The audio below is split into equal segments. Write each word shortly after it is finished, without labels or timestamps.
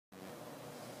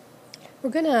We're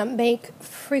going to make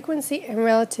frequency and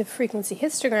relative frequency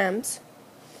histograms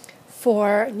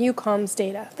for Neucom's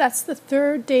data. That's the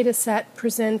third data set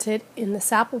presented in the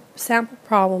sample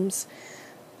problems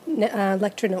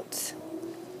lecture notes.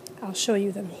 I'll show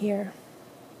you them here.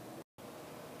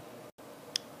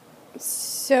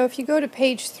 So if you go to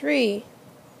page 3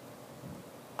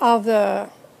 of the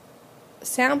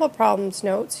sample problems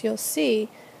notes, you'll see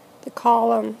the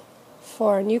column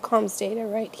for Neucom's data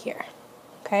right here.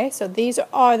 Okay, so these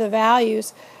are the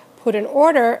values put in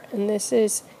order, and this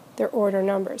is their order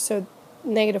number. So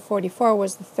negative 44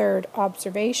 was the third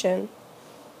observation,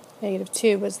 negative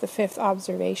 2 was the fifth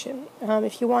observation.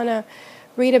 If you want to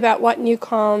read about what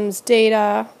Neucom's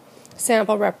data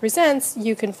sample represents,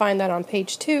 you can find that on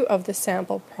page 2 of the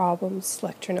sample problems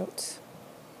lecture notes.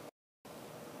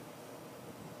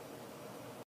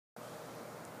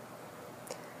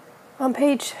 On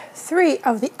page 3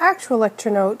 of the actual lecture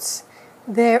notes,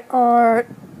 there are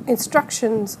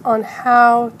instructions on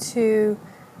how to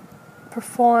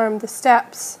perform the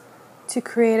steps to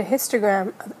create a histogram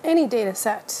of any data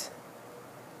set.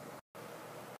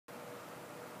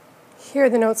 Here are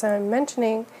the notes I'm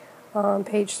mentioning on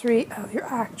page 3 of your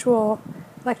actual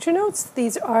lecture notes.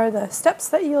 These are the steps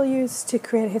that you'll use to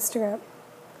create a histogram.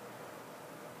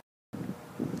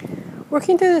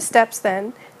 Working through the steps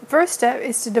then, the first step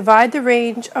is to divide the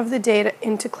range of the data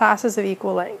into classes of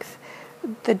equal length.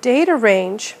 The data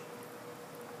range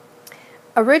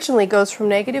originally goes from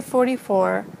negative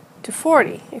 44 to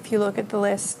 40 if you look at the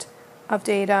list of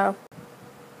data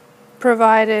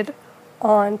provided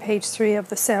on page 3 of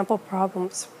the sample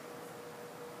problems.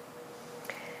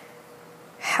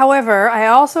 However, I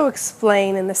also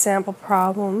explain in the sample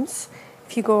problems,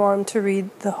 if you go on to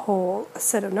read the whole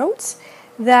set of notes,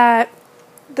 that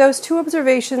those two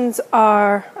observations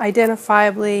are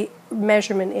identifiably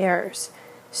measurement errors.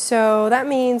 So that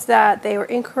means that they were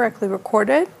incorrectly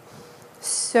recorded,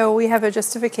 so we have a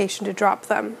justification to drop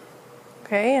them.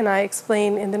 Okay, and I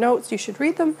explain in the notes, you should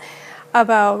read them,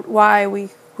 about why we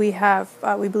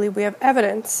believe we have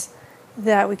evidence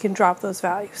that we can drop those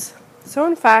values. So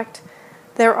in fact,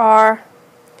 there are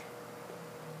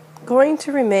going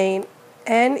to remain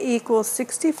n equals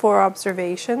 64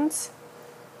 observations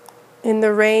in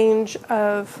the range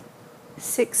of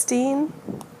 16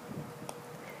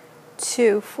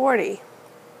 to 40.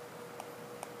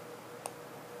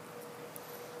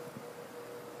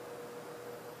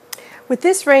 With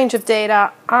this range of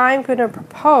data, I'm going to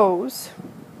propose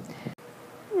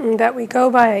that we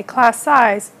go by a class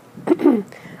size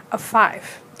of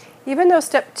 5. Even though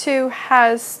step 2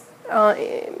 has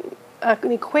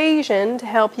an equation to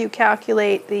help you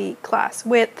calculate the class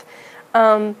width,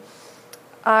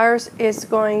 ours is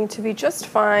going to be just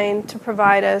fine to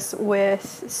provide us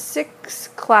with 6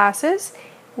 classes,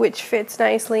 which fits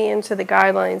nicely into the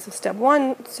guidelines of step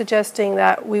 1, suggesting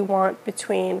that we want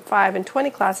between 5 and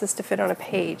 20 classes to fit on a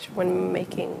page when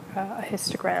making a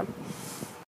histogram.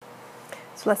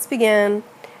 So let's begin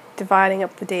dividing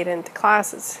up the data into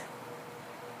classes.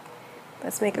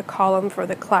 Let's make a column for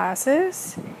the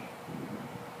classes,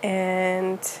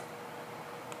 and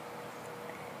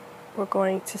we're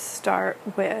going to start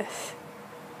with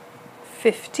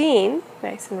 15,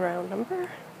 nice and round number,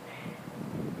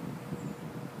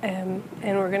 and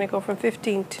we're going to go from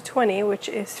 15 to 20, which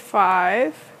is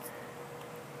 5,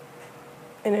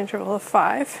 an interval of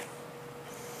 5,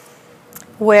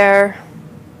 where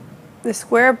the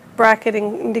square bracket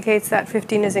indicates that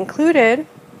 15 is included,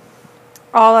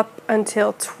 all up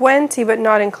until 20, but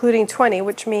not including 20,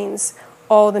 which means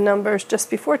all the numbers just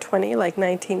before 20, like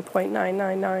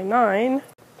 19.9999,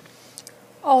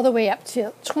 all the way up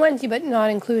to 20, but not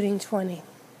including 20.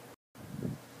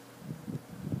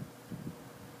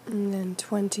 And then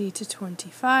 20 to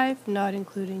 25, not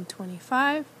including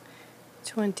 25,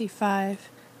 25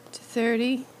 to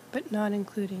 30, but not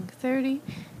including 30,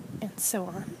 and so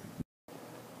on.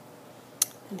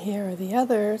 And here are the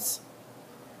others.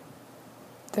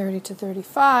 30 to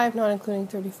 35, not including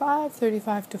 35,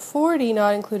 35 to 40,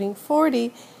 not including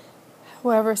 40.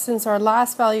 However, since our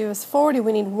last value is 40,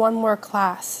 we need one more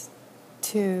class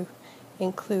to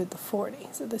include the 40.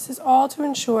 So this is all to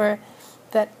ensure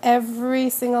that every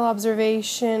single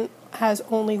observation has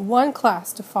only one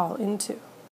class to fall into.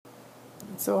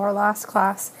 So our last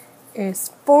class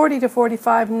is 40 to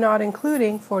 45, not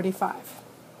including 45.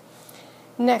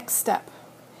 Next step,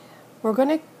 we're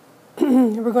going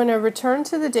to return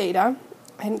to the data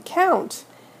and count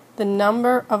the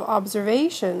number of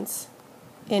observations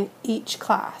in each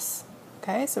class.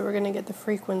 Okay, so we're going to get the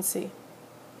frequency.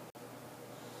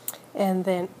 And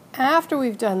then after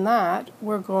we've done that,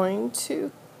 we're going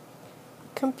to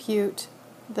compute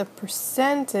the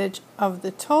percentage of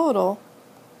the total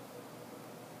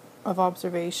of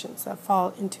observations that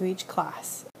fall into each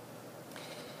class.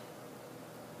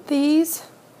 These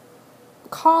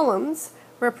columns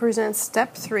represent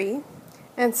step 3,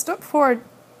 and step 4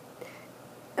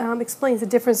 explains the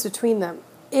difference between them.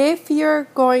 If you're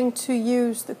going to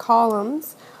use the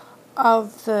columns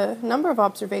of the number of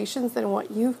observations, then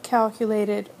what you've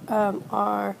calculated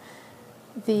are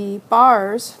the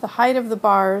bars, the height of the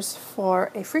bars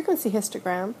for a frequency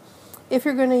histogram. If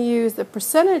you're going to use the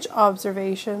percentage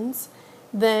observations,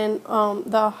 then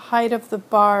the height of the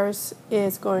bars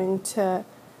is going to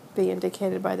be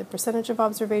indicated by the percentage of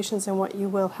observations, and what you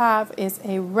will have is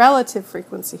a relative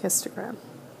frequency histogram.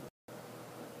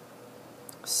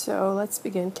 So let's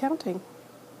begin counting.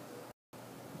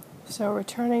 So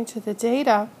returning to the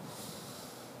data,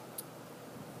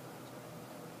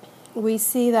 we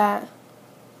see that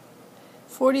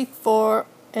 44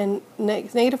 and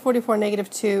negative 44 and negative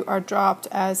 2 are dropped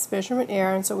as measurement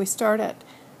error, and so we start at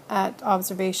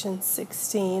observation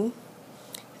 16.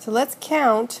 So let's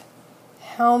count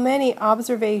how many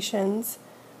observations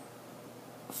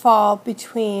fall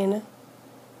between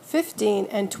 15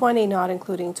 and 20, not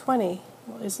including 20.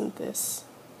 Well, isn't this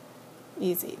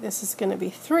easy? This is going to be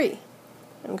 3.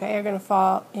 Okay, are going to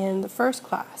fall in the first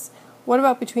class. What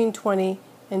about between 20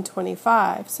 and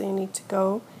 25? So you need to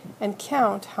go and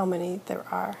count how many there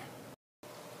are.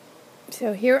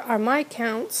 So here are my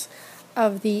counts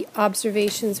of the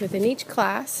observations within each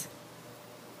class.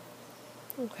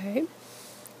 Okay,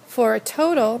 for a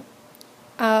total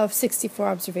of 64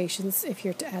 observations if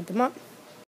you're to add them up.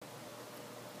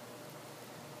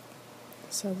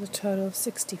 So the total of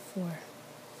 64.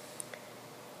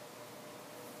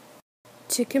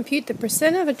 To compute the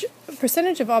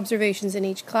percentage of observations in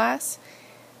each class,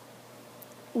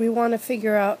 we want to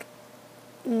figure out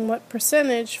what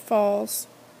percentage falls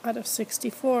out of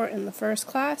 64 in the first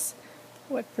class,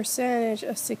 what percentage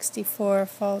of 64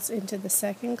 falls into the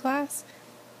second class,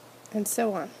 and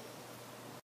so on.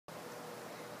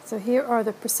 So here are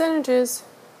the percentages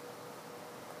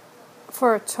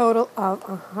for a total of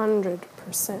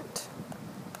 100%.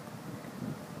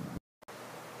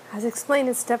 As explained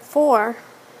in step 4,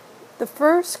 the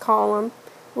first column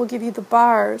will give you the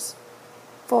bars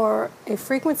for a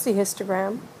frequency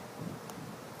histogram,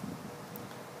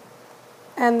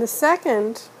 and the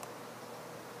second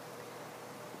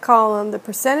column, the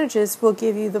percentages, will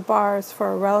give you the bars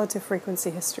for a relative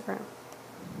frequency histogram.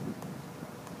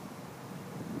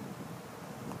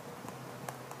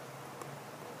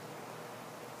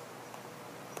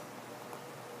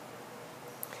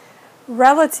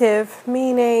 Relative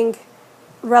meaning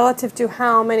relative to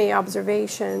how many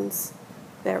observations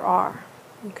there are.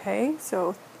 Okay,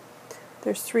 so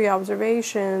there's 3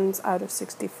 observations out of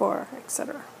 64,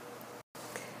 etc.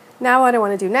 Now what I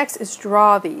want to do next is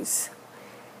draw these.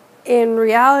 In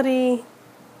reality,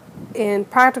 in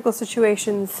practical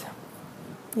situations,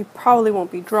 you probably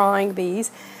won't be drawing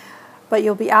these, but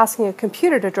you'll be asking a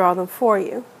computer to draw them for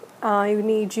you. I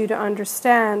need you to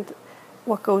understand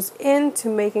what goes into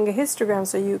making a histogram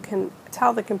so you can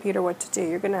tell the computer what to do.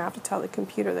 You're going to have to tell the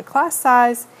computer the class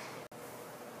size,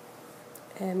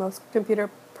 and most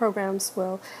computer programs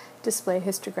will display a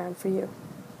histogram for you.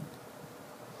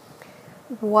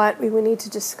 What we will need to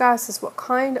discuss is what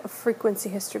kind of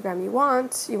frequency histogram you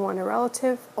want. You want a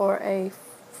relative or a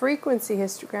frequency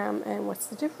histogram, and what's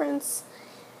the difference?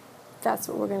 That's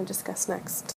what we're going to discuss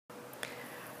next.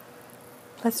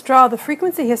 Let's draw the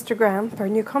frequency histogram for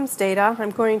Neucom's data. I'm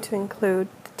going to include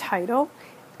the title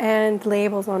and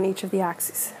labels on each of the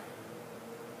axes.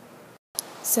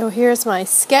 So here's my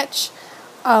sketch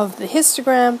of the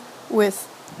histogram with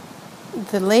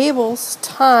the labels.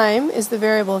 Time is the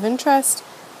variable of interest.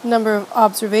 Number of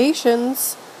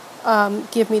observations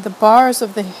give me the bars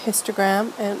of the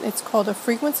histogram, and it's called a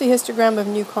frequency histogram of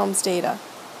Neucom's data.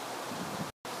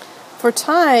 For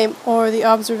time, or the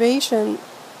observation,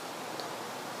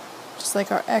 just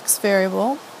like our x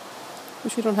variable,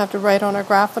 which we don't have to write on our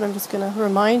graph, but I'm just going to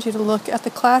remind you to look at the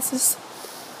classes.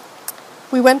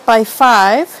 We went by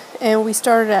 5, and we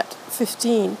started at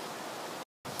 15.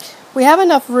 We have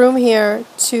enough room here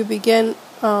to begin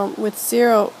with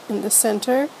 0 in the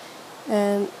center,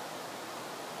 and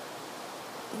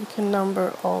we can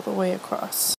number all the way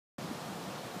across.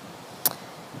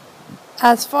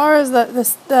 As far as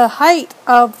the height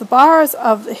of the bars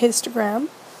of the histogram,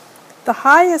 the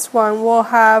highest one will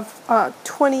have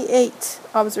 28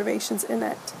 observations in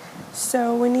it.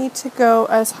 So we need to go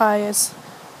as high as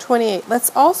 28.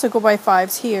 Let's also go by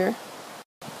 5s here.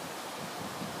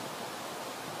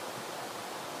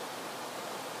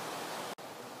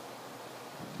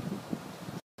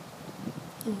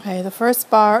 Okay, the first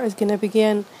bar is going to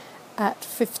begin at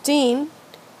 15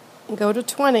 and go to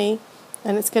 20,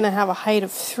 and it's going to have a height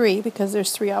of 3 because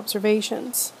there's 3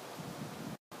 observations.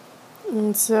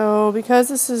 And so because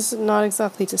this is not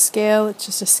exactly to scale, it's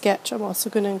just a sketch, I'm also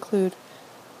going to include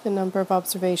the number of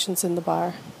observations in the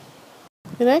bar.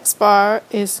 The next bar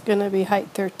is going to be height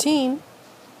 13.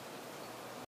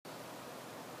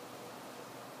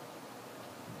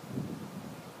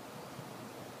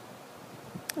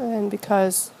 And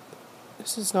because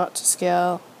this is not to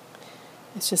scale,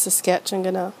 it's just a sketch, I'm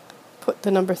going to put the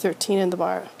number 13 in the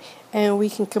bar. And we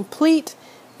can complete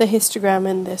the histogram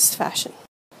in this fashion.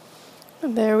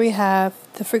 And there we have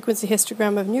the frequency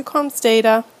histogram of Neucom's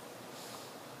data.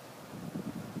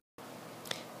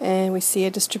 And we see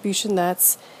a distribution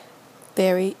that's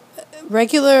very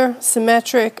regular,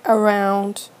 symmetric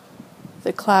around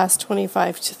the class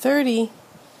 25 to 30.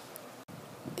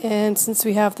 And since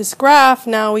we have this graph,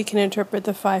 now we can interpret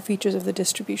the 5 features of the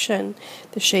distribution.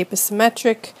 The shape is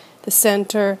symmetric, the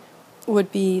center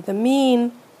would be the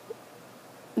mean,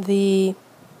 the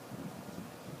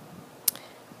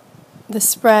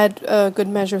spread, a good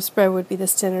measure of spread would be the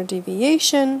standard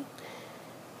deviation.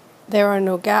 There are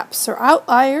no gaps or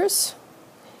outliers,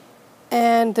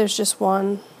 and there's just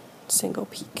one single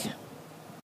peak.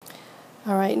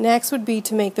 Alright, next would be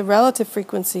to make the relative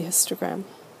frequency histogram.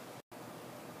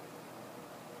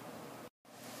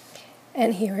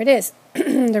 And here it is,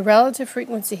 the relative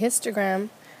frequency histogram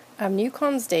of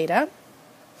Neucom's data.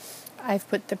 I've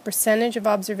put the percentage of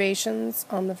observations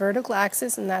on the vertical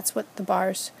axis, and that's what the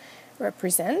bars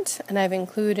represent. And I've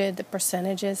included the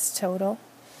percentages total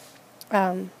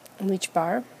in each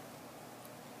bar.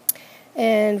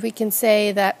 And we can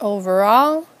say that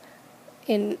overall,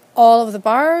 in all of the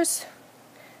bars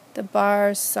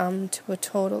sum to a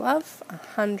total of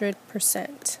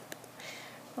 100%.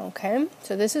 Okay,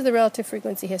 so this is the relative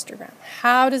frequency histogram.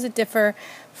 How does it differ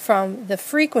from the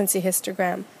frequency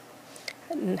histogram?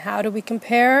 And how do we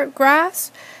compare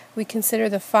graphs? We consider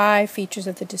the 5 features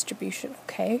of the distribution,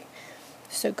 okay?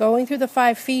 So going through the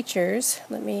 5 features,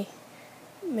 let me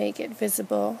make it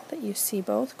visible that you see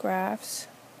both graphs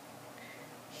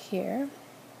here.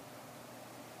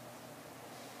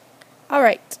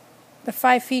 Alright, the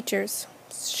 5 features.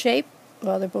 Shape,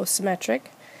 well, they're both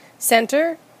symmetric.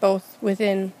 Center, both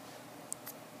within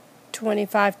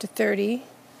 25 to 30,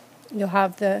 you'll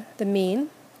have the mean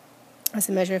as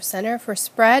a measure of center. For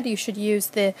spread, you should use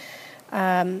the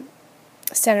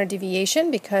standard deviation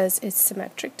because it's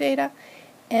symmetric data,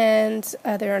 and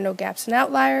there are no gaps and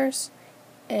outliers,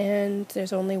 and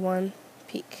there's only one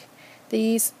peak.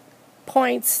 These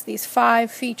points, these 5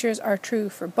 features are true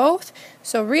for both,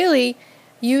 so really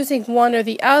using one or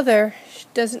the other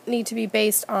doesn't need to be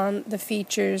based on the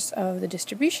features of the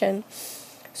distribution.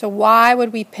 So why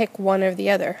would we pick one or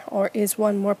the other? Or is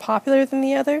one more popular than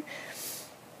the other?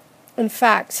 In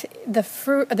fact,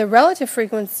 the relative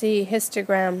frequency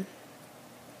histogram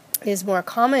is more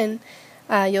common.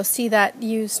 You'll see that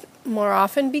used more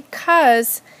often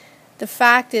because the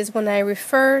fact is when I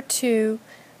refer to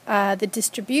the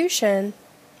distribution,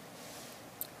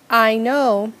 I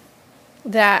know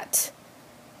that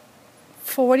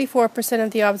 44%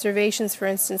 of the observations, for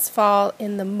instance, fall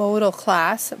in the modal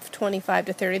class of 25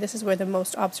 to 30. This is where the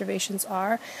most observations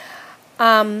are.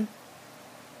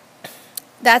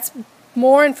 That's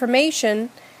more information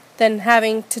than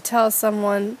having to tell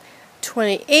someone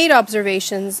 28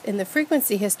 observations in the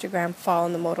frequency histogram fall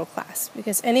in the modal class,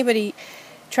 because anybody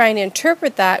trying to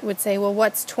interpret that would say, well,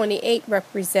 what's 28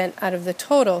 represent out of the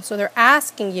total? So they're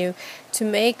asking you to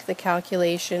make the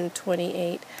calculation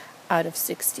 28 out of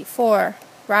 64.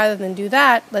 Rather than do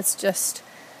that, let's just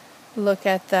look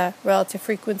at the relative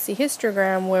frequency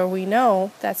histogram where we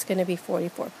know that's going to be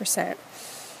 44%.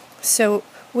 So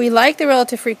we like the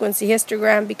relative frequency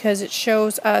histogram because it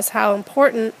shows us how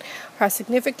important, how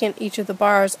significant each of the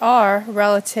bars are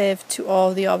relative to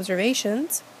all the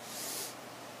observations.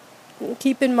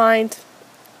 Keep in mind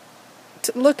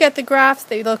to look at the graphs,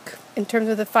 they look, in terms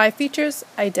of the 5 features,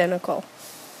 identical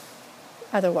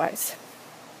otherwise.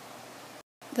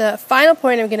 The final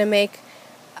point I'm going to make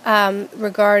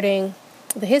regarding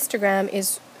the histogram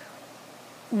is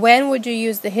when would you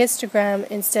use the histogram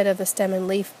instead of the stem and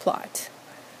leaf plot?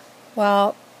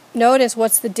 Well, notice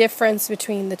what's the difference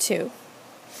between the two.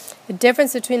 The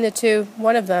difference between the two,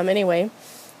 one of them anyway,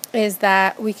 is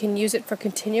that we can use it for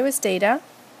continuous data.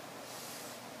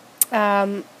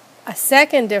 A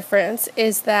second difference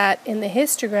is that in the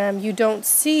histogram you don't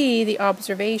see the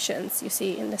observations. You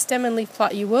see, in the stem and leaf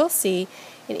plot you will see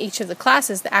in each of the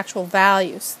classes the actual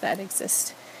values that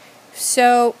exist.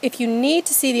 So if you need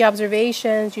to see the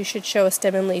observations, you should show a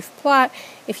stem and leaf plot.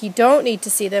 If you don't need to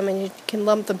see them and you can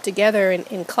lump them together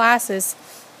in classes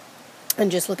and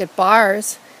just look at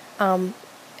bars, and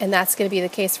that's going to be the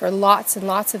case for lots and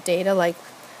lots of data, like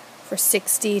for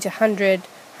 60 to 100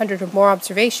 or more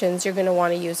observations, you're going to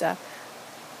want to use a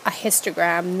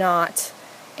histogram, not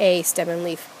a stem and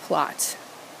leaf plot.